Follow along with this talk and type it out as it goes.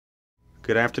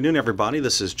Good afternoon, everybody.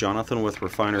 This is Jonathan with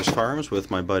Refiners Firearms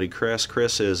with my buddy Chris.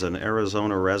 Chris is an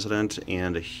Arizona resident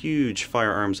and a huge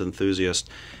firearms enthusiast.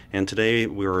 And today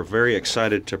we are very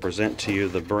excited to present to you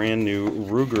the brand new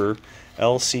Ruger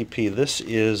LCP. This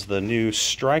is the new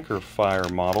striker fire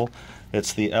model.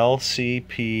 It's the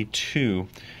LCP II.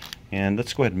 And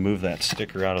let's go ahead and move that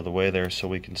sticker out of the way there so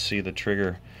we can see the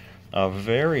trigger. A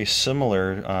very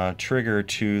similar trigger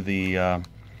to the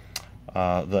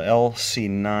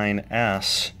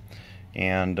LC9S,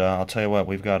 and I'll tell you what,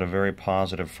 we've got a very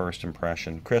positive first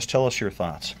impression. Chris, tell us your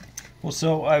thoughts. Well,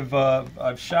 so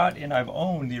I've shot and I've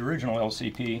owned the original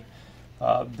LCP.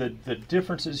 The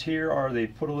differences here are they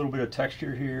put a little bit of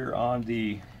texture here on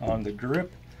the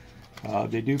grip.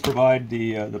 They do provide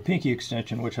the pinky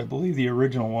extension, which I believe the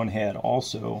original one had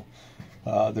also.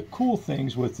 The cool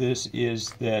things with this is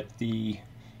that the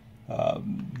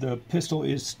pistol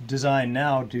is designed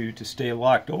now to stay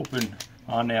locked open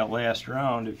on that last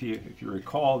round. If you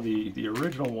recall, the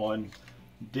original one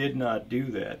did not do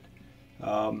that.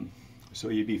 So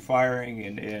you'd be firing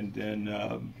and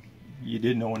you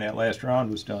didn't know when that last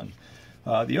round was done.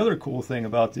 The other cool thing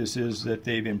about this is that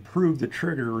they've improved the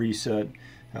trigger reset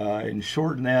and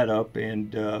shortened that up,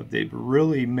 and they've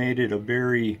really made it a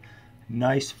very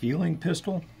nice feeling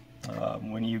pistol.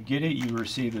 When you get it, you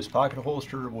receive this pocket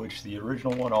holster, which the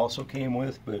original one also came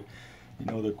with, but you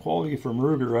know, the quality from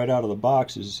Ruger right out of the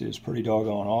box is pretty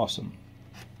doggone awesome.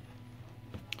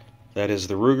 That is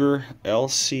the Ruger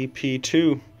LCP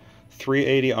II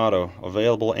 380 Auto,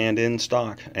 available and in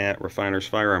stock at Refiners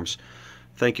Firearms.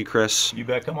 Thank you, Chris. You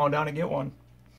bet. Come on down and get one.